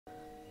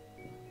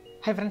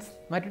Hi friends,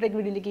 മറ്റൊരു tech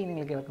വീഡിയോയിലേക്ക്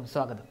നിങ്ങൾക്ക് എല്ലാവർക്കും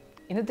സ്വാഗതം.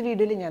 ഇന്നത്തെ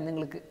വീഡിയോയിൽ ഞാൻ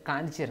നിങ്ങൾക്ക്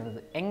കാണിച്ചു തരുന്നത്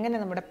എങ്ങനെ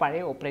നമ്മുടെ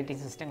പഴയ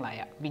ഓപ്പറേറ്റിംഗ്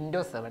സിസ്റ്റങ്ങളായ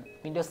വിൻഡോസ് 7,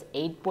 വിൻഡോസ്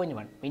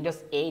 8.1,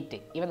 വിൻഡോസ് 8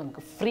 ഇവ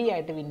നമുക്ക് ഫ്രീ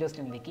ആയിട്ട് വിൻഡോസ്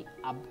 10ലേക്ക്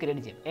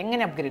അപ്ഗ്രേഡ് ചെയ്യാം.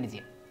 എങ്ങനെ അപ്ഗ്രേഡ്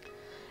ചെയ്യാം?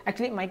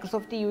 ആക്ച്വലി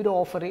മൈക്രോസോഫ്റ്റ് ഈ ഒരു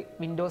ഓഫർ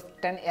വിൻഡോസ്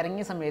 10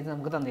 ഇറങ്ങിയ സമയത്ത്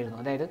നമുക്ക് തന്നിരുന്നു.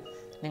 അതായത്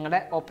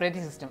നിങ്ങളുടെ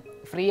ഓപ്പറേറ്റിംഗ് സിസ്റ്റം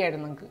ഫ്രീ ആയിട്ട്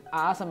നിങ്ങൾക്ക്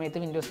ആ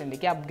സമയത്ത് വിൻഡോസ്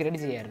 10ലേക്ക്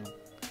അപ്ഗ്രേഡ് ചെയ്യാമായിരുന്നു.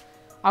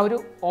 ആ ഒരു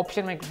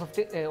ഓപ്ഷൻ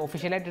മൈക്രോസോഫ്റ്റ്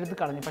ഒഫീഷ്യലായിട്ട് എടുത്ത്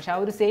കളഞ്ഞു. പക്ഷേ ആ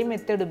ഒരു സെയിം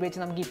മെത്തേഡ്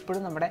ഉപയോഗിച്ച് നമുക്ക്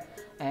ഇപ്പോഴും നമ്മുടെ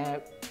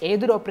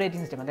ഏതൊരു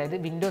ഓപ്പറേറ്റിംഗ് സിസ്റ്റം, അതായത്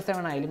വിൻഡോസ്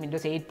 7 ആയാലും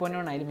വിൻഡോസ്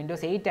 8.1 ആയാലും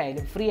വിൻഡോസ് 8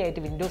 ആയാലും ഫ്രീ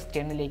ആയിട്ട് വിൻഡോസ്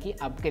 10ലേക്ക്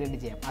അപ്ഗ്രേഡ്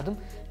ചെയ്യാം. അതും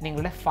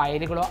നിങ്ങളുടെ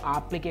ഫയലുകളോ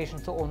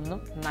ആപ്ലിക്കേഷൻസോ ഒന്നും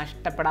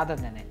നഷ്ടപ്പെടാതെ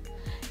തന്നെ.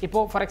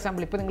 ഇപ്പോൾ ഫോർ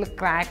എക്സാമ്പിൾ ഇപ്പോൾ നിങ്ങൾ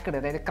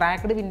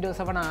ക്രാക്ക്ഡ് വിൻഡോസ്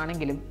 7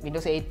 ആണെങ്കിലും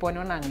വിൻഡോസ്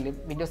 8.1 ആണെങ്കിലും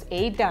വിൻഡോസ്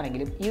 8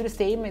 ആണെങ്കിലും ഈ ഒരു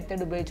സെയിം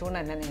മെത്തേഡ് ഉപയോഗിച്ചുകൊണ്ട്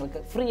തന്നെ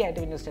നിങ്ങൾക്ക് ഫ്രീ ആയിട്ട്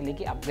വിൻഡോസ്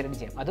 10ലേക്ക് അപ്ഗ്രേഡ്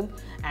ചെയ്യാം. അതും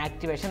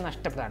ആക്ടിവേഷൻ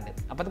നഷ്ടപ്പെടാണ്ട്.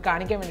 അപ്പോൾ അത്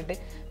കാണിക്കാൻ വേണ്ടിയിട്ട്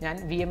ഞാൻ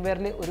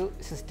VMwareൽ ഒരു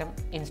സിസ്റ്റം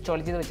ഇൻസ്റ്റാൾ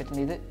ചെയ്ത്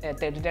വെച്ചിട്ടുണ്ട്. ഇത്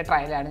 30 ഡേ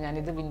ട്രയലാണ്.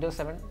 ഞാനിത് വിൻഡോസ്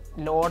 7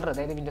 ലോഡർ,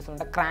 അതായത് വിൻഡോസ്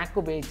 7ൻ്റെ ക്രാക്ക്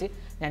ഉപയോഗിച്ച്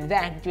ഞാനിത്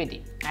ആക്ടിവേറ്റ്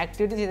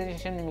ചെയ്തതിന്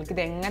ശേഷം നിങ്ങൾക്ക്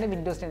ഇത് എങ്ങനെ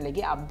വിൻഡോസ്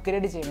 10ലേക്ക്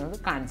അപ്ഗ്രേഡ് ചെയ്യുന്നത്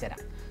കാണിച്ചു തരാം.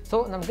 സോ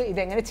നമുക്ക്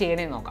ഇതെങ്ങനെ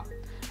ചെയ്യണമെന്ന് നോക്കാം.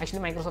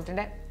 ആക്ച്വലി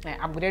മൈക്രോസോഫ്റ്റിൻ്റെ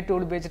അപ്ഗ്രേഡ്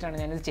ടൂൾ ഉപയോഗിച്ചിട്ടാണ്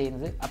ഞാനിത്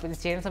ചെയ്യുന്നത്. അപ്പോൾ ഇത്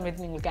ചെയ്യുന്ന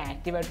സമയത്ത് നിങ്ങൾക്ക്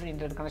ആക്റ്റീവായിട്ടൊരു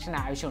ഇൻ്റർനെറ്റ് കണക്ഷൻ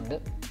ആവശ്യമുണ്ട്.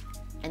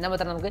 എന്നാൽ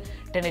മാത്രം നമുക്ക്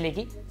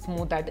 10ലേക്ക്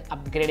സ്മൂത്തായിട്ട്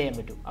അപ്ഗ്രേഡ് ചെയ്യാൻ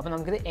പറ്റും. അപ്പോൾ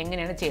നമുക്കിത്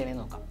എങ്ങനെയാണ്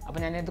ചെയ്യണമെന്ന് നോക്കാം. അപ്പോൾ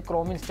ഞാനിത്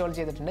ക്രോം ഇൻസ്റ്റാൾ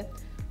ചെയ്തിട്ടുണ്ട്.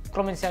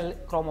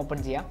 ക്രോം ഓപ്പൺ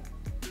ചെയ്യാം.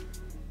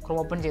 ക്രോം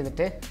ഓപ്പൺ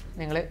ചെയ്തിട്ട്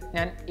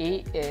ഞാൻ ഈ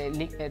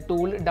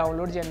ടൂൾ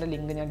ഡൗൺലോഡ് ചെയ്യേണ്ട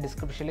ലിങ്ക് ഞാൻ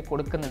ഡിസ്ക്രിപ്ഷനിൽ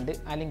കൊടുക്കുന്നുണ്ട്.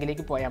 ആ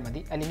ലിങ്കിലേക്ക് പോയാൽ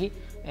മതി. അല്ലെങ്കിൽ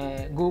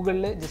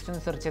ഗൂഗിളിൽ ജസ്റ്റ്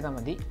ഒന്ന് സെർച്ച് ചെയ്താൽ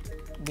മതി,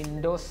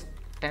 വിൻഡോസ്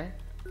 10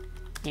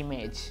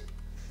 ഇമേജ്.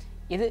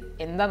 ഇത്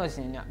എന്താണെന്ന്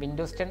വെച്ച് കഴിഞ്ഞാൽ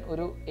വിൻഡോസ് 10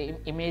 ഒരു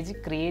ഇമേജ്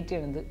ക്രിയേറ്റ്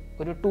ചെയ്യുന്നത്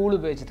ഒരു ടൂൾ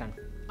ഉപയോഗിച്ചിട്ടാണ്.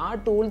 ആ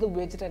ടൂൾ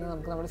ഉപയോഗിച്ചിട്ട് തന്നെ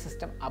നമുക്ക് നമ്മുടെ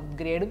സിസ്റ്റം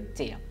അപ്ഗ്രേഡും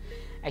ചെയ്യാം.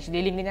 ആക്ച്വലി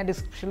ഈ ലിങ്ക് ഞാൻ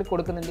ഡിസ്ക്രിപ്ഷനിൽ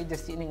കൊടുക്കുന്നുണ്ട്.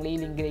 ജസ്റ്റ് നിങ്ങൾ ഈ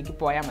ലിങ്കിലേക്ക്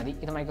പോയാൽ മതി.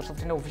 ഇത്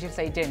മൈക്രോസോഫ്റ്റിൻ്റെ ഒഫീഷ്യൽ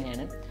സൈറ്റ്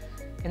തന്നെയാണ്.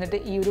 എന്നിട്ട്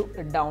ഈ ഒരു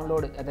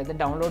ഡൗൺലോഡ്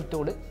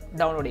ടൂൾ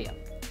ഡൗൺലോഡ് ചെയ്യാം.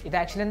 ഇത്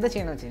ആക്ച്വലി എന്താ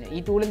ചെയ്യണമെന്ന് വെച്ച് കഴിഞ്ഞാൽ, ഈ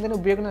ടൂൾ എന്താണ്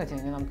ഉപയോഗിക്കുന്നത് വെച്ച്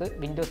കഴിഞ്ഞാൽ നമുക്ക്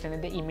വിൻഡോസ്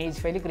 10ൻ്റെ ഇമേജ്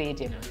ഫയൽ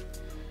ക്രിയേറ്റ് ചെയ്യാനാണ്.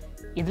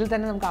 ഇതിൽ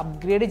തന്നെ നമുക്ക്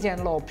അപ്ഗ്രേഡ്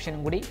ചെയ്യാനുള്ള ഓപ്ഷനും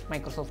കൂടി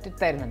മൈക്രോസോഫ്റ്റ്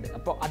തരുന്നുണ്ട്.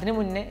 അപ്പോൾ അതിന്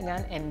മുന്നേ ഞാൻ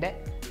എൻ്റെ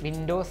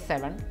വിൻഡോസ്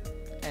 7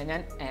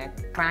 ഞാൻ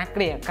ക്രാക്ക്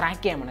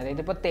ചെയ്യാൻ വേണം.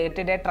 അതായത് ഇപ്പോൾ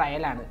 30 ഡേ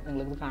ട്രയലാണ്.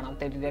 നിങ്ങൾക്ക് കാണാം,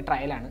 30 ഡേ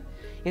ട്രയലാണ്.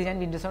 ഇത് ഞാൻ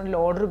വിൻഡോസ് 7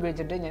 ലോഡർ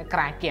ഉപയോഗിച്ചിട്ട് ഞാൻ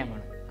ക്രാക്ക് ചെയ്യാൻ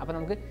വേണം. അപ്പോൾ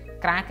നമുക്ക്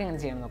ക്രാക്ക് എങ്ങനെ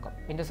ചെയ്യണം നോക്കാം.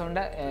 വിൻഡോസ്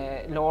 7ൻ്റെ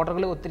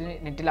ലോഡറുകൾ ഒത്തിരി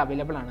നെറ്റിൽ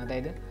അവൈലബിൾ ആണ്.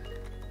 അതായത്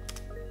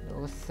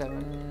വിൻഡോസ്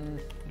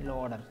 7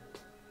 ലോഡർ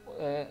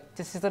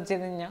ജസ്റ്റ് സെർച്ച്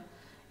ചെയ്ത് കഴിഞ്ഞാൽ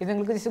ഇത്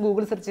നിങ്ങൾക്ക് ജസ്റ്റ്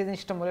ഗൂഗിൾ സെർച്ച് ചെയ്തതിന്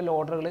ഇഷ്ടംപോലെ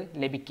ലോഡറുകൾ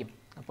ലഭിക്കും.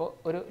 അപ്പോൾ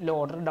ഒരു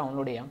ലോഡർ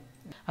ഡൗൺലോഡ് ചെയ്യാം.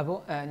 അപ്പോൾ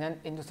ഞാൻ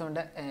വിൻഡോസ്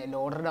 7ൻ്റെ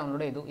ലോഡർ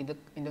ഡൗൺലോഡ് ചെയ്തു. ഇത്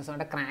വിൻഡോസ്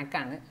 7ൻ്റെ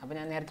ക്രാക്കാണ്. അപ്പോൾ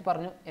ഞാൻ നേരത്തെ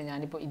പറഞ്ഞു,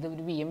 ഞാനിപ്പോൾ ഇത്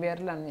ഒരു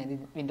VMwareലാണ് ഞാൻ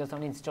വിൻഡോസ്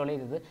 7 ഇൻസ്റ്റാൾ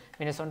ചെയ്തത്.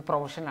 വിൻഡോസ് 7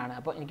 പ്രൊഫഷണലാണ്.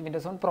 അപ്പോൾ എനിക്ക്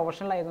വിൻഡോസ് 7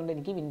 പ്രൊഫഷണൽ ആയതുകൊണ്ട്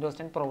എനിക്ക് വിൻഡോസ്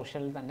 10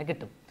 പ്രൊഫഷണൽ തന്നെ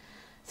കിട്ടും.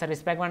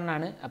 സർവീസ് പാക്ക് 1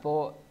 ആണ്. അപ്പോൾ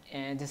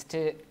ജസ്റ്റ്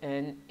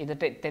ഇത്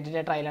 30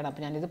 ഡേ ട്രയലാണ്.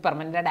 അപ്പോൾ ഞാനിത്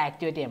പെർമനൻ്റായിട്ട്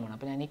ആക്ടിവേറ്റ് ചെയ്യാൻ വേണം.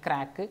 അപ്പോൾ ഞാൻ ഈ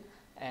ക്രാക്ക്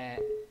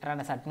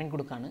റണ്ണസ് അഡ്മിൻ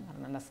കൊടുക്കുകയാണ്.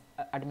 റണ്ണസ്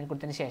അഡ്മിൻ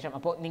കൊടുത്തതിന് ശേഷം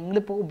അപ്പോൾ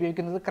നിങ്ങളിപ്പോൾ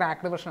ഉപയോഗിക്കുന്നത്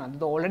ക്രാക്ക്ഡ് വെർഷനാണ്.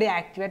 ഇത് ഓൾറെഡി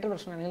ആക്ടിവേറ്റഡ്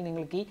വെർഷൻ ആണെങ്കിൽ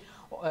നിങ്ങൾക്ക്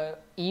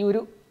ഈ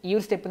ഒരു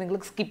സ്റ്റെപ്പ്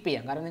നിങ്ങൾക്ക് സ്കിപ്പ്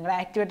ചെയ്യാം. കാരണം നിങ്ങൾ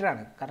ആക്ടിവേറ്റഡ്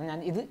ആണ്. കാരണം ഞാൻ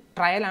ഇത്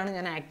ട്രയലാണ്,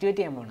 ഞാൻ ആക്ടിവേറ്റ്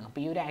ചെയ്യാൻ പോകുന്നത്.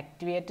 അപ്പോൾ ഈ ഒരു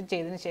ആക്ടിവേറ്റ്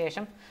ചെയ്തതിന്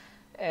ശേഷം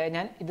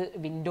ഞാൻ ഇത്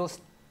വിൻഡോസ്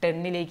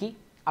 10ലേക്ക്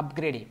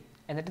അപ്ഗ്രേഡ് ചെയ്യും.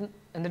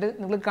 എന്നിട്ട്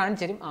നിങ്ങൾ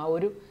കാണിച്ചു തരും ആ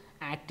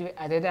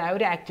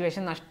ഒരു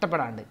ആക്ടിവേഷൻ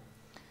നഷ്ടപ്പെടാണ്ട്.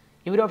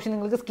 ഈ ഒരു ഓപ്ഷൻ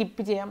നിങ്ങൾക്ക്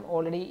സ്കിപ്പ് ചെയ്യാം.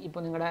 ഓൾറെഡി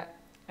ഇപ്പോൾ നിങ്ങളുടെ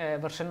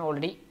വെർഷൻ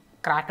ഓൾറെഡി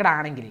ക്രാക്കഡ്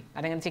ആണെങ്കിൽ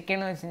അതെങ്ങനെ ചെക്ക്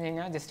ചെയ്യണമെന്ന് വെച്ച്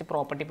കഴിഞ്ഞാൽ ജസ്റ്റ്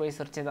പ്രോപ്പർട്ടി പോയി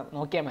സെർച്ച് ചെയ്താൽ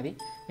നോക്കിയാൽ മതി.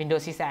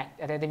 വിൻഡോസ്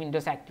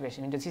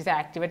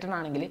ആക്ടിവേറ്റഡ്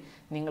ആണെങ്കിൽ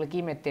നിങ്ങൾക്ക്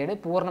ഈ മെത്തേഡ്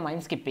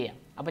പൂർണ്ണമായും സ്കിപ്പ് ചെയ്യാം.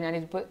 അപ്പോൾ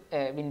ഞാനിപ്പോൾ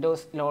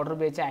വിൻഡോസ് ലോഡർ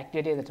ഉപയോഗിച്ച്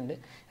ആക്ടിവേറ്റ് ചെയ്തിട്ടുണ്ട്.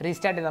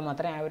 റീസ്റ്റാർട്ട് ചെയ്താൽ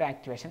മാത്രമേ ആ ഒരു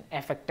ആക്ടിവേഷൻ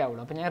എഫക്റ്റ്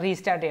ആവുള്ളൂ. അപ്പോൾ ഞാൻ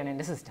റീസ്റ്റാർട്ട് ചെയ്യണം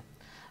എൻ്റെ സിസ്റ്റം.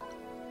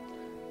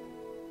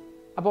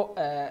 അപ്പോൾ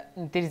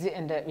തിരിച്ച്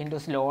എൻ്റെ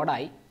വിൻഡോസ്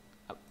ലോഡായി.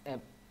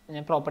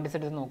 ഞാൻ പ്രോപ്പർട്ടീസ്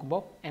എടുത്ത്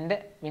നോക്കുമ്പോൾ എൻ്റെ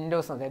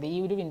വിൻഡോസ്, അതായത് ഈ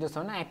ഒരു വിൻഡോസ്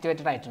ആണ്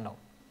ആക്ടിവേറ്റഡ് ആയിട്ടുണ്ടാവും.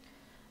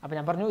 അപ്പോൾ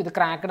ഞാൻ പറഞ്ഞു ഇത്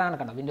ക്രാക്കഡ് ആണ്.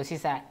 കണ്ടോ, വിൻഡോസ്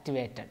ഈസ്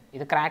ആക്ടിവേറ്റഡ്.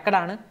 ഇത് ക്രാക്കഡ്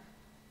ആണ്,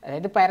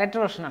 അതായത്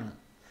പൈറേറ്റഡ് വെർഷനാണ്.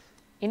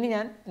 ഇനി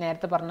ഞാൻ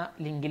നേരത്തെ പറഞ്ഞ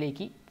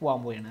ലിങ്കിലേക്ക് പോകാൻ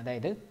പോവുകയാണ്.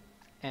 അതായത്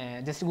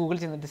ജസ്റ്റ് ഗൂഗിൾ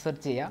ചെന്നിട്ട്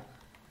സെർച്ച്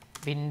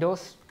ചെയ്യുക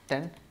വിൻഡോസ്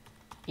 10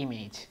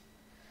 ഇമേജ്.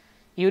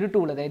 ഈ ഒരു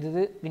ടൂൾ, അതായത്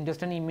ഇത്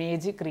വിൻഡോസ് 10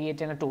 ഇമേജ് ക്രിയേറ്റ്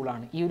ചെയ്യുന്ന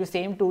ടൂളാണ്. ഈ ഒരു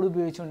സെയിം ടൂൾ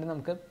ഉപയോഗിച്ചുകൊണ്ട്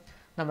നമുക്ക്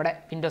നമ്മുടെ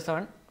വിൻഡോസ്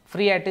 7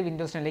 ഫ്രീ ആയിട്ട്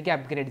വിൻഡോസ് 10ലേക്ക്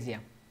അപ്ഗ്രേഡ്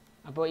ചെയ്യാം.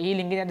 അപ്പോൾ ഈ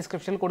ലിങ്ക് ഞാൻ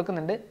ഡിസ്ക്രിപ്ഷനിൽ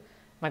കൊടുക്കുന്നുണ്ട്.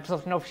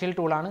 മൈക്രോസോഫ്റ്റിൻ്റെ ഒഫീഷ്യൽ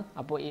ടൂളാണ്.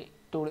 അപ്പോൾ ഈ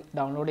ടൂൾ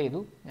ഡൗൺലോഡ് ചെയ്തു.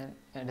 ഞാൻ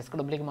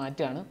ഡെസ്ക്ടോപ്പിലേക്ക്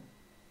മാറ്റുകയാണ്.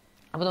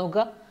 അപ്പോൾ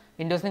നമുക്ക്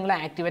വിൻഡോസ് നിങ്ങൾ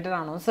ആക്ടിവേറ്റഡ്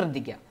ആണോ എന്ന്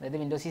ശ്രദ്ധിക്കുക. അതായത്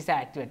വിൻഡോസ് ഈസ്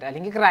ആക്ടിവേറ്റഡ്,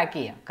 അല്ലെങ്കിൽ ക്രാക്ക്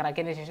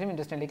ചെയ്തതിന് ശേഷം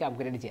വിൻഡോസ് 10ലേക്ക്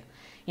അപ്ഗ്രേഡ് ചെയ്യുക.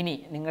 ഇനി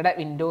നിങ്ങളുടെ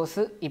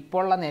വിൻഡോസ്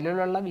ഇപ്പോൾ ഉള്ള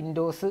നിലവിലുള്ള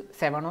വിൻഡോസ്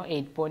 7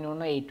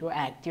 8.1 8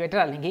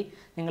 ആക്ടിവേറ്റഡ് അല്ലെങ്കിൽ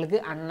നിങ്ങൾക്ക്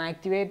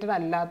അൺആക്ടിവേറ്റഡ്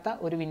അല്ലാത്ത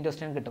ഒരു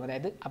വിൻഡോസ് 10 കിട്ടും.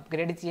 അതായത്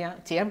അപ്ഗ്രേഡ്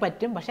ചെയ്യാൻ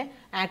പറ്റും, പക്ഷേ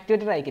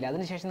ആക്ടിവേറ്റഡ് ആയിരിക്കില്ല.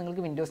 അതിനുശേഷം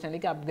നിങ്ങൾക്ക് വിൻഡോസ്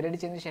 10ലേക്ക് അപ്ഗ്രേഡ്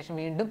ചെയ്തതിന് ശേഷം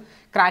വീണ്ടും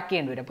ക്രാക്ക്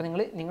ചെയ്യേണ്ടി വരും. അപ്പോൾ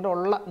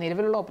നിങ്ങളുടെ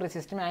നിലവിലുള്ള ഓപ്പറേറ്റിംഗ്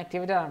സിസ്റ്റം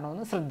ആക്ടിവേറ്റഡ് ആണോ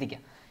എന്ന്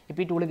ശ്രദ്ധിക്കുക.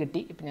 ഇപ്പോൾ ഈ ടൂൾ കിട്ടി.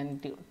 ഇപ്പോൾ ഞാൻ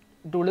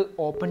ടൂൾ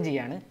ഓപ്പൺ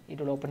ചെയ്യുകയാണ്. ഈ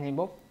ടൂൾ ഓപ്പൺ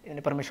ചെയ്യുമ്പോൾ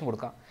ഇതിൻ്റെ പെർമിഷൻ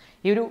കൊടുക്കുക.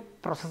 ഈ ഒരു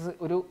പ്രോസസ്സ്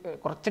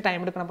കുറച്ച് ടൈം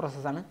എടുക്കുന്ന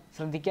പ്രോസസ്സാണ്.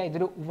 ശ്രദ്ധിക്കുക,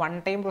 ഇതൊരു വൺ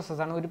ടൈം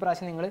പ്രോസസ്സാണ്. ഒരു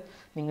പ്രാവശ്യം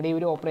നിങ്ങളുടെ ഈ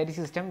ഒരു ഓപ്പറേറ്റിംഗ്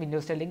സിസ്റ്റം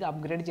വിൻഡോസ് 10ലേക്ക്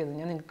അപ്ഗ്രേഡ് ചെയ്ത്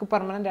കഴിഞ്ഞാൽ നിങ്ങൾക്ക്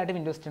പെർമനൻ്റ് ആയിട്ട്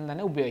വിൻഡോസ് 10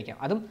 തന്നെ ഉപയോഗിക്കാം.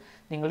 അതും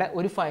നിങ്ങളുടെ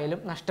ഒരു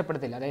ഫയലും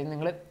നഷ്ടപ്പെടുത്തില്ല. അതായത്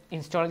നിങ്ങൾ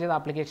ഇൻസ്റ്റാൾ ചെയ്ത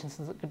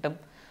ആപ്ലിക്കേഷൻസ് കിട്ടും,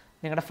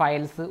 നിങ്ങളുടെ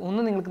ഫയൽസ്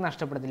ഒന്നും നിങ്ങൾക്ക്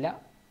നഷ്ടപ്പെടത്തില്ല.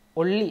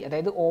 ഒള്ളി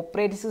അതായത്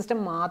ഓപ്പറേറ്റിംഗ് സിസ്റ്റം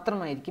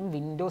മാത്രമായിരിക്കും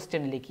വിൻഡോസ്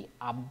 10ലേക്ക്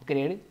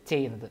അപ്ഗ്രേഡ്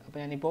ചെയ്യുന്നത്. അപ്പോൾ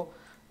ഞാനിപ്പോൾ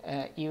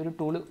ഈ ഒരു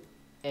ടൂള്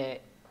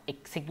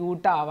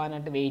എക്സിക്യൂട്ട്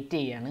ആവാനായിട്ട് വെയിറ്റ്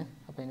ചെയ്യുകയാണ്.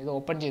 അപ്പോൾ ഇത്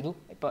ഓപ്പൺ ചെയ്തു.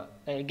 ഇപ്പോൾ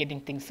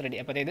ഗെറ്റിംഗ് തിങ്സ് റെഡി.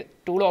 അപ്പോൾ അതായത്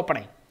ടൂൾ ഓപ്പൺ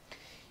ആയി.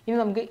 ഇനി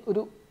നമുക്ക്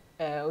ഒരു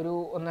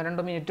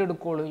 1-2 മിനിറ്റ്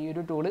എടുക്കുകയുള്ളൂ ഈ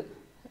ഒരു ടൂള്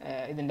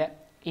ഇതിൻ്റെ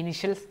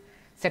ഇനിഷ്യൽ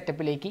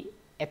സെറ്റപ്പിലേക്ക്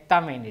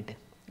എത്താൻ വേണ്ടിയിട്ട്.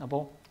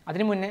 അപ്പോൾ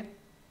അതിന് മുന്നേ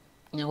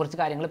ഞാൻ കുറച്ച്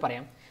കാര്യങ്ങൾ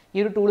പറയാം. ഈ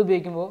ഒരു ടൂൾ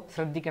ഉപയോഗിക്കുമ്പോൾ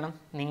ശ്രദ്ധിക്കണം,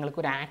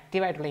 നിങ്ങൾക്കൊരു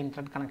ആക്റ്റീവായിട്ടുള്ള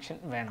ഇൻ്റർനെറ്റ് കണക്ഷൻ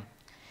വേണം.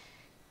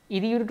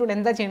 ഇത് ഈ ഒരു ടൂൾ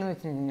എന്താ ചെയ്യണമെന്ന്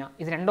വെച്ച് കഴിഞ്ഞാൽ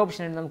ഇത് 2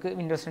 ഓപ്ഷനുണ്ട്. നമുക്ക്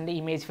വിൻഡോസ് 10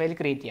 ഇമേജ് ഫയൽ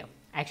ക്രിയേറ്റ് ചെയ്യാം.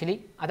 ആക്ച്വലി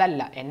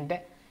അതല്ല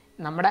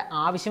നമ്മുടെ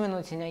ആവശ്യം എന്ന്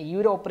വെച്ച് കഴിഞ്ഞാൽ ഈ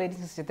ഒരു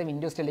ഓപ്പറേറ്റിംഗ് സിസ്റ്റത്തെ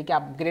വിൻഡോസ് 10ലേക്ക്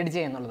അപ്ഗ്രേഡ്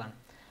ചെയ്യുക എന്നുള്ളതാണ്.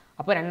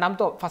 അപ്പോൾ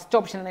ഫസ്റ്റ്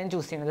ഓപ്ഷൻ ഞാൻ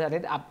ചൂസ് ചെയ്യുന്നത്,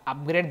 അതായത്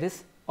അപ്ഗ്രേഡ്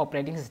ദിസ്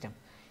ഓപ്പറേറ്റിംഗ് സിസ്റ്റം.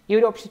 ഈ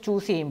ഒരു ഓപ്ഷൻ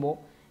ചൂസ് ചെയ്യുമ്പോൾ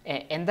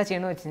എന്താ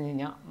ചെയ്യണമെന്ന് വെച്ച്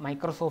കഴിഞ്ഞാൽ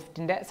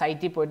മൈക്രോസോഫ്റ്റിൻ്റെ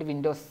സൈറ്റിൽ പോയിട്ട്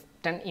വിൻഡോസ്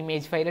 10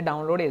 ഇമേജ് ഫയൽ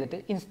ഡൗൺലോഡ്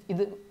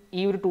ചെയ്തിട്ട്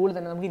ഈ ഒരു ടൂൾ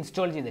തന്നെ നമുക്ക്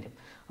ഇൻസ്റ്റാൾ ചെയ്ത് തരും.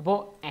 അപ്പോൾ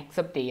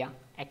ആക്സെപ്റ്റ്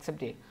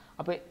ചെയ്യുക.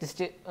 അപ്പോൾ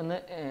ജസ്റ്റ് ഒന്ന്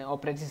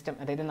ഓപ്പറേറ്റിംഗ് സിസ്റ്റം,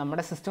 അതായത്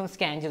നമ്മുടെ സിസ്റ്റം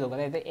സ്കാൻ ചെയ്ത് നോക്കുക.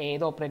 അതായത്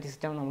ഏത് ഓപ്പറേറ്റിംഗ്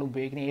സിസ്റ്റം നമ്മൾ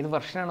ഉപയോഗിക്കുന്നത്, ഏത്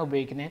വെർഷനാണ്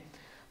ഉപയോഗിക്കുന്നത്,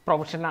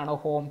 പ്രൊഫഷണലാണോ,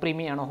 ഹോം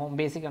പ്രീമിയം ആണോ, ഹോം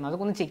ബേസിക് ആണോ,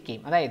 അതൊക്കെ ഒന്ന് ചെക്ക്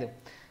ചെയ്യും. അതായത്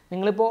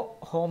നിങ്ങളിപ്പോൾ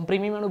ഹോം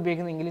പ്രീമിയം ആണ്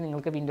ഉപയോഗിക്കുന്നതെങ്കിൽ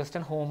നിങ്ങൾക്ക് വിൻഡോസ്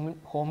 10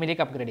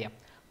 ഹോമിലേക്ക് അപ്ഗ്രേഡ് ചെയ്യാം.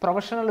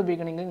 പ്രൊഫഷണൽ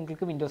ഉപയോഗിക്കണമെങ്കിൽ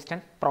നിങ്ങൾക്ക് വിൻഡോസ്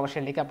 10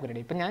 പ്രൊഫഷണലിലേക്ക് അപ്ഗ്രേഡ്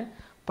ചെയ്യും. ഇപ്പോൾ ഞാൻ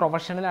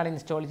പ്രൊഫഷണലാണ്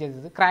ഇൻസ്റ്റാൾ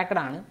ചെയ്തത്,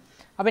 ക്രാക്കഡ് ആണ്.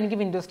 അപ്പോൾ എനിക്ക്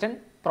വിൻഡോസ് 10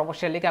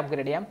 പ്രൊഫഷണലിലേക്ക്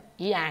അപ്ഗ്രേഡ് ചെയ്യാം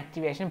ഈ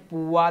ആക്ടിവേഷൻ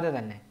പോവാതെ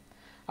തന്നെ.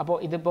 അപ്പോൾ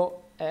ഇതിപ്പോൾ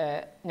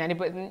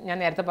ഞാൻ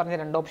നേരത്തെ പറഞ്ഞ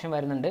 2 ഓപ്ഷൻ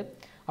വരുന്നുണ്ട്.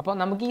 അപ്പോൾ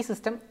നമുക്ക് ഈ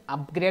സിസ്റ്റം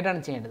അപ്ഗ്രേഡാണ്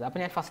ചെയ്യേണ്ടത്. അപ്പോൾ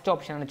ഞാൻ ഫസ്റ്റ്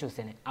ഓപ്ഷനാണ് ചൂസ്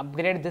ചെയ്യുന്നത്,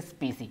 അപ്ഗ്രേഡ് ദിസ്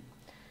PC.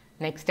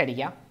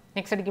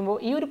 നെക്സ്റ്റ് അടിക്കുമ്പോൾ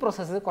ഈ ഒരു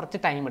പ്രോസസ്സ് കുറച്ച്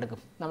ടൈം എടുക്കും.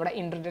 നമ്മുടെ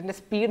ഇൻ്റർനെറ്റിൻ്റെ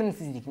സ്പീഡ്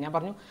അനുസരിച്ചിരിക്കും. ഞാൻ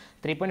പറഞ്ഞു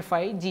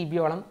 3.5 GB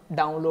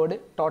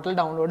ടോട്ടൽ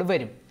ഡൗൺലോഡ്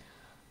വരും.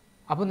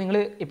 അപ്പോൾ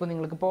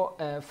നിങ്ങൾക്കിപ്പോൾ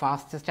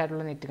ഫാസ്റ്റസ്റ്റ്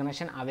ആയിട്ടുള്ള നെറ്റ്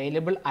കണക്ഷൻ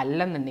അവൈലബിൾ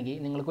അല്ലെന്നുണ്ടെങ്കിൽ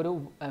നിങ്ങൾക്കൊരു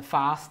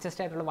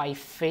ഫാസ്റ്റസ്റ്റ് ആയിട്ടുള്ള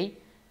വൈഫൈ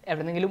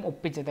എവിടെയെങ്കിലും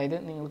ഒപ്പിച്ച്, അതായത്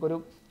നിങ്ങൾക്കൊരു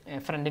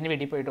ഫ്രണ്ടിന്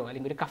വീട്ടിൽ പോയിട്ടോ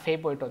അല്ലെങ്കിൽ ഒരു കഫേ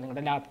പോയിട്ടോ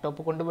നിങ്ങളുടെ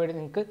ലാപ്ടോപ്പ് കൊണ്ടുപോയിട്ട്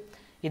നിങ്ങൾക്ക്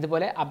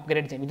ഇതുപോലെ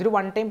അപ്ഗ്രേഡ് ചെയ്യാം. ഇതൊരു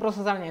 1 ടൈം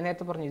പ്രോസസ്സാണ്. ഞാൻ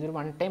നേരത്തെ പറഞ്ഞു ഇതൊരു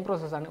 1 ടൈം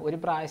പ്രോസസ്സാണ്. ഒരു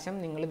പ്രാവശ്യം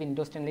നിങ്ങൾ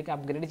വിൻഡോസ് 10ലേക്ക്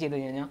അപ്ഗ്രേഡ് ചെയ്ത്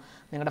കഴിഞ്ഞാൽ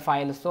നിങ്ങളുടെ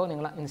ഫയൽസോ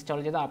നിങ്ങൾ ഇൻസ്റ്റാൾ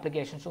ചെയ്ത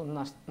ആപ്ലിക്കേഷൻസോ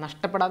ഒന്നും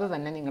നഷ്ടപ്പെടാതെ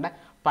തന്നെ നിങ്ങളുടെ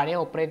പഴയ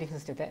ഓപ്പറേറ്റിംഗ്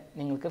സിസ്റ്റത്തെ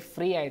നിങ്ങൾക്ക്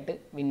ഫ്രീ ആയിട്ട്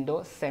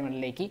വിൻഡോസ്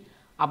 7ലേക്ക്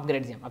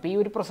അപ്ഗ്രേഡ് ചെയ്യാം. അപ്പോൾ ഈ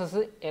ഒരു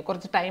പ്രോസസ്സ്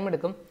കുറച്ച് ടൈം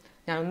എടുക്കും.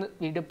 ഞാനൊന്ന്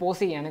വീഡിയോ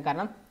പോസ് ചെയ്യാണ്,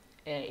 കാരണം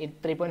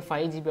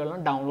 3.5 GB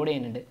ഡൗൺലോഡ്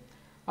ചെയ്യുന്നുണ്ട്.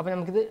 അപ്പോൾ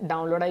നമുക്കിത്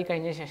ഡൗൺലോഡായി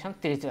കഴിഞ്ഞ ശേഷം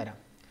തിരിച്ചു വരാം.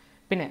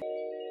 പിന്നെ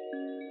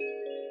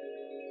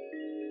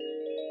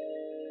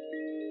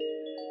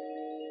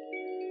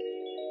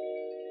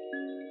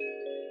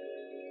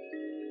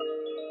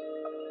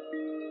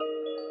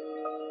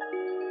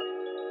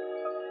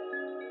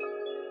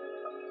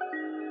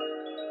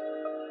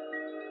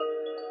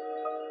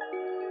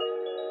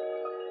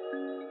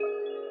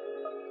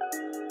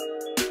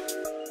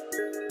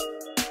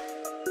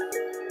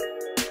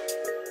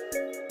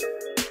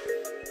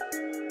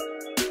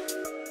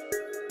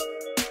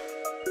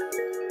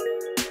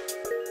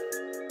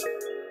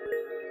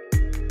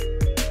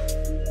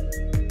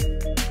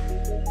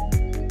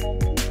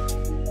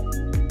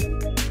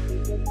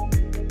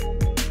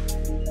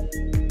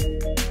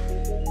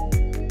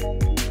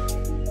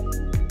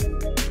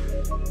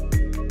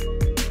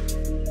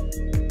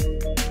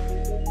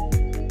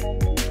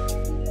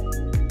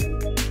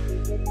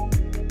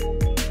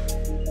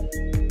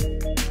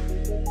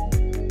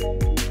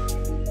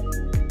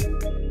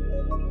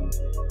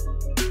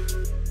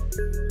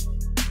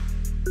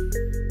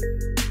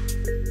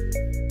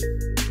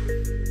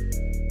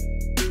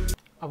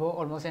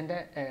ഓൾമോസ്റ്റ് എൻ്റെ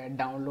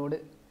ഡൗൺലോഡ്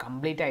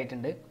കംപ്ലീറ്റ്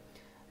ആയിട്ടുണ്ട്.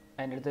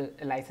 അതിൻ്റെ അടുത്ത്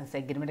ലൈസൻസ്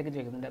എഗ്രിമെൻ്റ് ഒക്കെ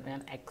ചോദിക്കുന്നുണ്ട്. അപ്പോൾ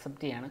ഞാൻ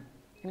അക്സെപ്റ്റ് ചെയ്യാണ്.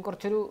 ഇനി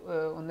കുറച്ചൊരു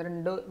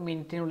 1-2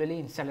 മിനിറ്റിനുള്ളിൽ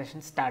ഇൻസ്റ്റാളേഷൻ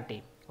സ്റ്റാർട്ട്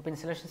ചെയ്യും. അപ്പോൾ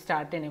ഇൻസ്റ്റാളേഷൻ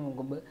സ്റ്റാർട്ട് ചെയ്യുന്നതിന്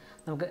മുമ്പ്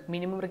നമുക്ക്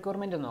മിനിമം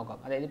റിക്വയർമെൻറ്റ് ഒന്ന് നോക്കാം.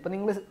 അതായത് ഇപ്പോൾ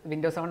നിങ്ങൾ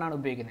വിൻഡോസ് 7 ആണ്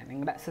ഉപയോഗിക്കുന്നത്,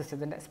 നിങ്ങളുടെ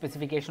സിസ്റ്റത്തിൻ്റെ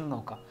സ്പെസിഫിക്കേഷൻ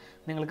നോക്കാം.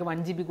 നിങ്ങൾക്ക്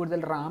 1 GB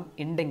കൂടുതൽ റാം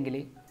ഉണ്ടെങ്കിൽ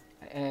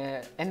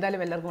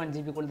എന്തായാലും എല്ലാവർക്കും 1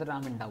 GB കൂടുതൽ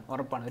റാം ഉണ്ടാവും,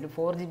 ഉറപ്പാണ്. ഒരു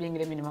 4 GB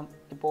എങ്കിലും മിനിമം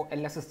ഇപ്പോൾ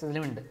എല്ലാ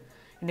സിസ്റ്റത്തിലും ഉണ്ട്.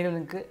 ഉണ്ടെങ്കിൽ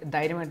നിങ്ങൾക്ക്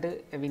ധൈര്യമായിട്ട്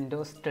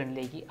വിൻഡോസ്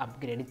 10ലേക്ക്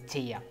അപ്ഗ്രേഡ്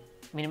ചെയ്യാം.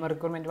 മിനിമം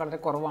റിക്വയർമെൻറ്റ് വളരെ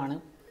കുറവാണ്.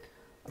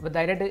 അപ്പോൾ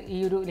ധൈര്യമായിട്ട് ഈ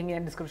ഒരു ലിങ്ക്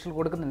ഞാൻ ഡിസ്ക്രിപ്ഷനിൽ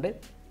കൊടുക്കുന്നുണ്ട്.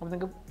 അപ്പോൾ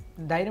നിങ്ങൾക്ക്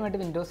ധൈര്യമായിട്ട്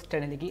വിൻഡോസ്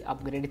 10ലേക്ക്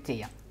അപ്ഗ്രേഡ്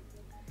ചെയ്യാം.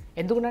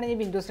 എന്തുകൊണ്ടാണ് ഈ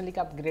വിൻഡോസ്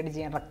 10ലേക്ക് അപ്ഗ്രേഡ്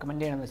ചെയ്യാൻ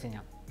റെക്കമെൻഡ് ചെയ്യണമെന്ന് വെച്ച്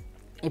കഴിഞ്ഞാൽ,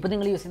 ഇപ്പോൾ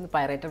നിങ്ങൾ യൂസ് ചെയ്യുന്ന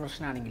പൈറേറ്റഡ്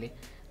വെർഷൻ ആണെങ്കിൽ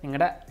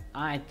നിങ്ങളുടെ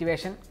ആ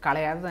ആക്ടിവേഷൻ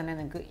കളയാതെ തന്നെ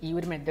നിങ്ങൾക്ക് ഈ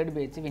ഒരു മെത്തേഡ്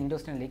ഉപയോഗിച്ച്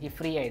വിൻഡോസ് 10ലേക്ക്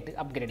ഫ്രീ ആയിട്ട്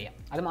അപ്ഗ്രേഡ് ചെയ്യാം.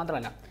 അത്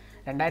മാത്രമല്ല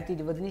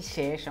 2020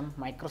 ശേഷം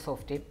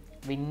മൈക്രോസോഫ്റ്റ്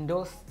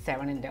വിൻഡോസ്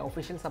 7ൻ്റെ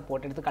ഒഫീഷ്യൽ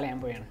സപ്പോർട്ട് എടുത്ത് കളയാൻ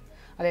പോവുകയാണ്.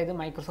 അതായത്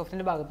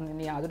മൈക്രോസോഫ്റ്റിൻ്റെ ഭാഗത്തു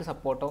നിന്ന് യാതൊരു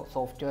സപ്പോർട്ടോ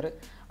സോഫ്റ്റ്വെയർ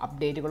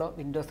അപ്ഡേറ്റുകളോ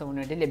വിൻഡോസ് 7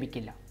 വേണ്ടി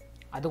ലഭിക്കില്ല.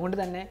 അതുകൊണ്ട്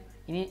തന്നെ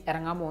ഇനി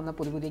ഇറങ്ങാൻ പോകുന്ന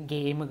പുതിയ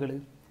ഗെയിമുകൾ,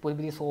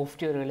 പുതിയ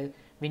സോഫ്റ്റ്വെയറുകൾ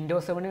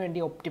വിൻഡോസ് 7 വേണ്ടി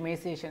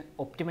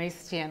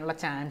ഒപ്റ്റിമൈസ് ചെയ്യാനുള്ള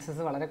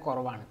ചാൻസസ് വളരെ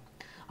കുറവാണ്.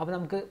 അപ്പോൾ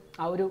നമുക്ക്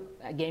ആ ഒരു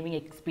ഗെയിമിംഗ്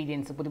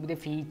എക്സ്പീരിയൻസ്, പുതിയ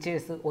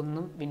ഫീച്ചേഴ്സ്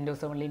ഒന്നും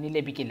വിൻഡോസ് 7 ഇനി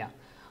ലഭിക്കില്ല.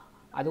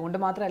 അതുകൊണ്ട്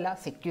മാത്രമല്ല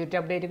സെക്യൂരിറ്റി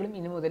അപ്ഡേറ്റുകളും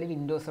ഇനി മുതൽ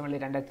വിൻഡോസ് 7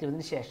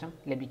 2020 ശേഷം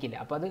ലഭിക്കില്ല.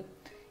 അപ്പോൾ അത്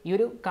ഈ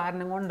ഒരു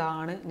കാരണം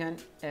കൊണ്ടാണ് ഞാൻ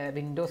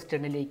വിൻഡോസ്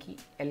 10ലേക്ക്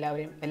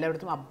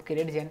എല്ലായിടത്തും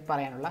അപ്ഗ്രേഡ് ചെയ്യാൻ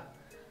പറയാനുള്ള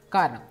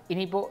കാരണം.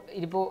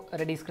 ഇതിപ്പോൾ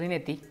റെഡി സ്ക്രീൻ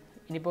എത്തി.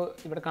 ഇനിയിപ്പോൾ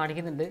ഇവിടെ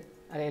കാണിക്കുന്നുണ്ട്,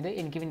 അതായത്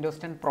എനിക്ക് വിൻഡോസ്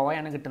 10 Pro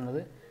ആണ്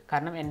കിട്ടുന്നത്.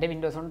 കാരണം എൻ്റെ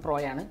വിൻഡോസ് 11 Pro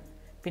ആണ്.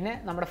 പിന്നെ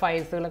നമ്മുടെ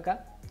ഫയൽസുകളൊക്കെ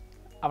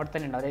അവിടെ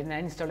തന്നെ ഉണ്ടാവും. അതായത് ഞാൻ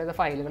ഇൻസ്റ്റാൾ ചെയ്ത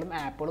ഫയലുകളും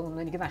ആപ്പുകളും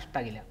ഒന്നും എനിക്ക്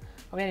നഷ്ടമാകില്ല.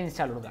 അപ്പോൾ ഞാൻ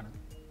ഇൻസ്റ്റാൾ കൊടുക്കുകയാണ്.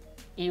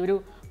 ഈ ഒരു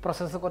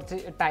പ്രോസസ്സ് കുറച്ച്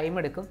ടൈം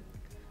എടുക്കും.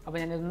 അപ്പോൾ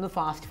ഞാനിതൊന്ന്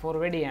ഫാസ്റ്റ്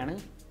ഫോർവേഡ് ചെയ്യാണ്.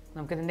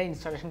 നമുക്കിതിൻ്റെ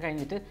ഇൻസ്റ്റാളേഷൻ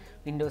കഴിഞ്ഞിട്ട്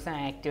വിൻഡോസ്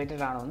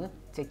ആക്ടിവേറ്റഡ് ആണോ എന്ന്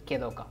ചെക്ക്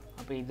ചെയ്ത് നോക്കാം.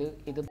 അപ്പോൾ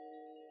ഇത്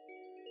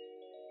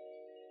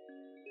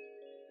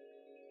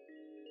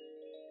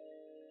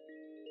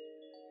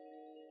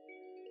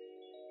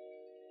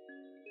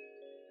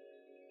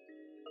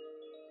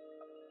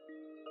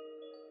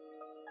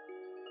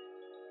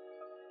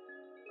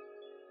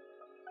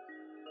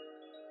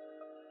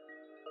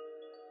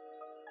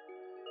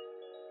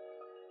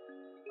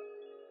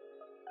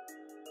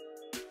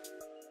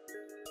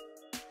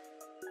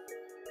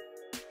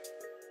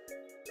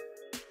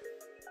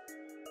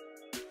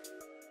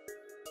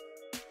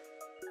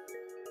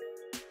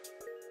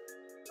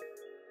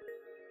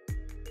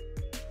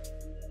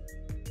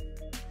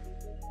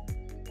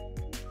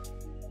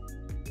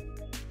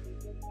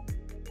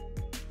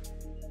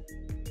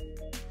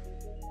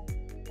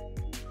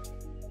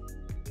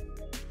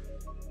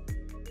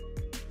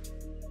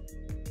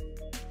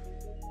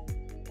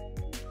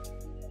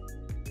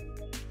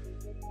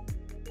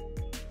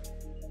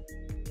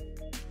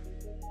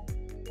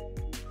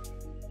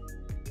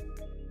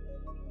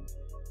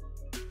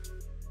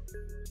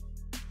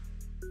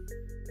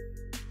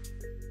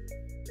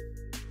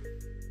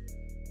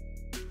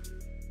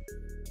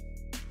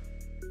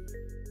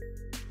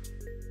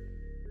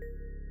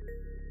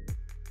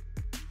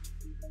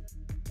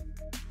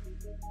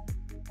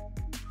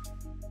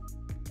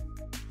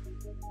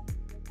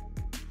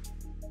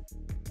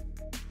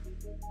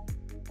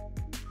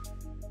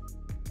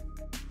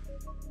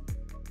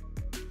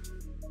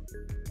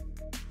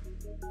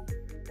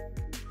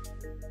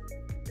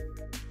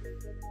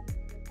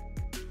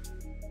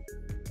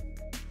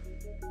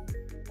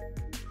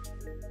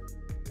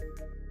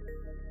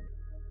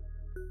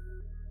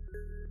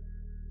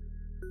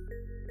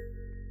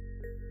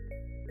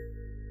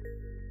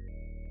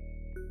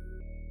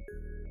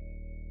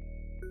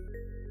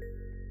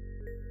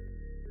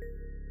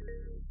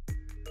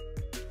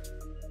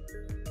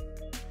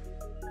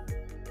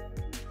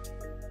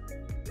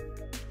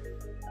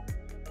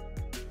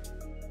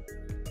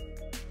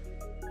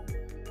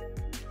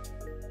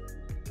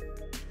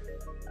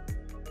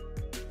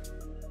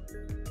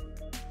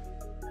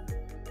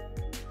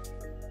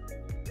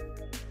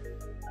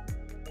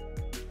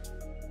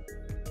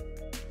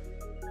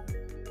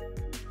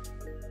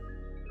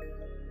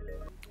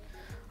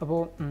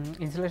അപ്പോൾ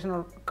ഇൻസ്റ്റലേഷൻ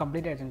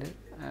കംപ്ലീറ്റ് ആയിട്ടുണ്ട്.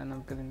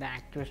 നമുക്കിതിൻ്റെ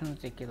ആക്ടിവേഷൻ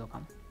ചെക്ക് ചെയ്ത്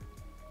നോക്കാം.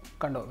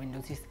 കണ്ടോ,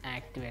 Windows is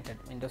activated.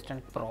 Windows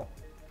 10 Pro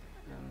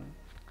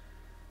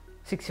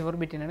 64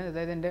 ബിറ്റിനാണ്.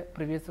 അതായത് എൻ്റെ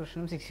പ്രീവിയസ്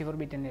വെർഷനും 64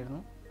 ബിറ്റ്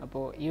തന്നെയായിരുന്നു.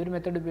 അപ്പോൾ ഈ ഒരു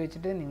മെത്തേഡ്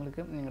ഉപയോഗിച്ചിട്ട്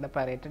നിങ്ങൾക്ക് നിങ്ങളുടെ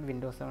pirated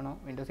Windows 7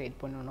 Windows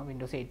 8.1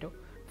 Windows 8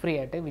 free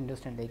ആയിട്ട്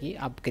വിൻഡോസ് 10ലേക്ക്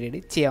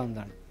അപ്ഗ്രേഡ്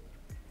ചെയ്യാവുന്നതാണ്.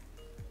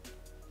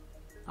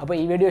 അപ്പോൾ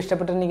ഈ വീഡിയോ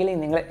ഇഷ്ടപ്പെട്ടിട്ടുണ്ടെങ്കിൽ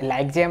നിങ്ങൾ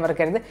ലൈക്ക് ചെയ്യാൻ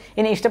മറക്കരുത്.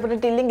 ഇനി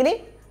ഇഷ്ടപ്പെട്ടിട്ടില്ലെങ്കിൽ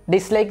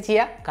ഡിസ്ലൈക്ക്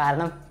ചെയ്യുക.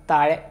 കാരണം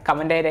താഴെ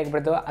കമൻറ്റായി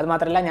രേഖപ്പെടുത്തുക.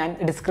 അതുമാത്രമല്ല, ഞാൻ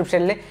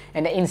ഡിസ്ക്രിപ്ഷനിൽ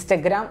എൻ്റെ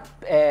ഇൻസ്റ്റഗ്രാം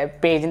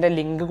പേജിൻ്റെ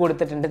ലിങ്ക്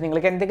കൊടുത്തിട്ടുണ്ട്.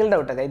 നിങ്ങൾക്ക് എന്തെങ്കിലും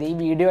ഡൗട്ട്, അതായത് ഈ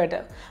വീഡിയോ ആയിട്ട്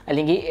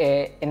അല്ലെങ്കിൽ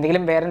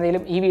എന്തെങ്കിലും വേറെ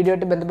എന്തെങ്കിലും ഈ വീഡിയോ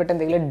ആയിട്ട് ബന്ധപ്പെട്ട്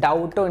എന്തെങ്കിലും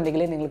ഡൗട്ടോ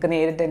ഉണ്ടെങ്കിൽ നിങ്ങൾക്ക്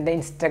നേരിട്ട് എൻ്റെ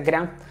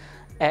ഇൻസ്റ്റഗ്രാം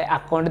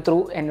അക്കൗണ്ട് ത്രൂ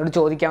എന്നോട്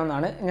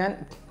ചോദിക്കാവുന്നതാണ്. ഞാൻ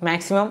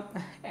മാക്സിമം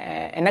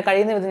എന്നെ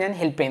കഴിയുന്ന വിധം ഞാൻ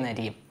ഹെൽപ്പ്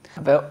ചെയ്യുന്നതായിരിക്കും.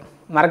 അപ്പോൾ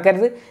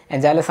മറക്കരുത്,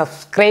 എന്തായാലും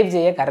സബ്സ്ക്രൈബ്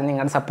ചെയ്യുക. കാരണം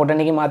നിങ്ങളുടെ സപ്പോർട്ട്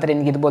ഉണ്ടെങ്കിൽ മാത്രമേ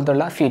എനിക്ക്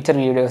ഇതുപോലത്തുള്ള ഫ്യൂച്ചർ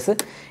വീഡിയോസ്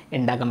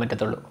ഉണ്ടാക്കാൻ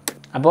പറ്റത്തുള്ളൂ.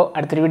 അപ്പോൾ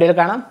അടുത്തൊരു വീഡിയോയിൽ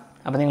കാണാം.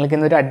 അപ്പോൾ നിങ്ങൾക്ക്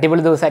ഇന്നൊരു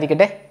അടിപൊളി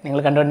ദിവസമായിരിക്കട്ടെ. നിങ്ങൾ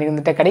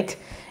കണ്ടുകൊണ്ടിരിക്കുന്ന ടെക് അഡിക്റ്റ്.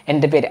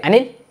 എൻ്റെ പേര്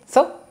അനിൽ.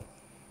 So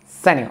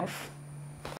signing off.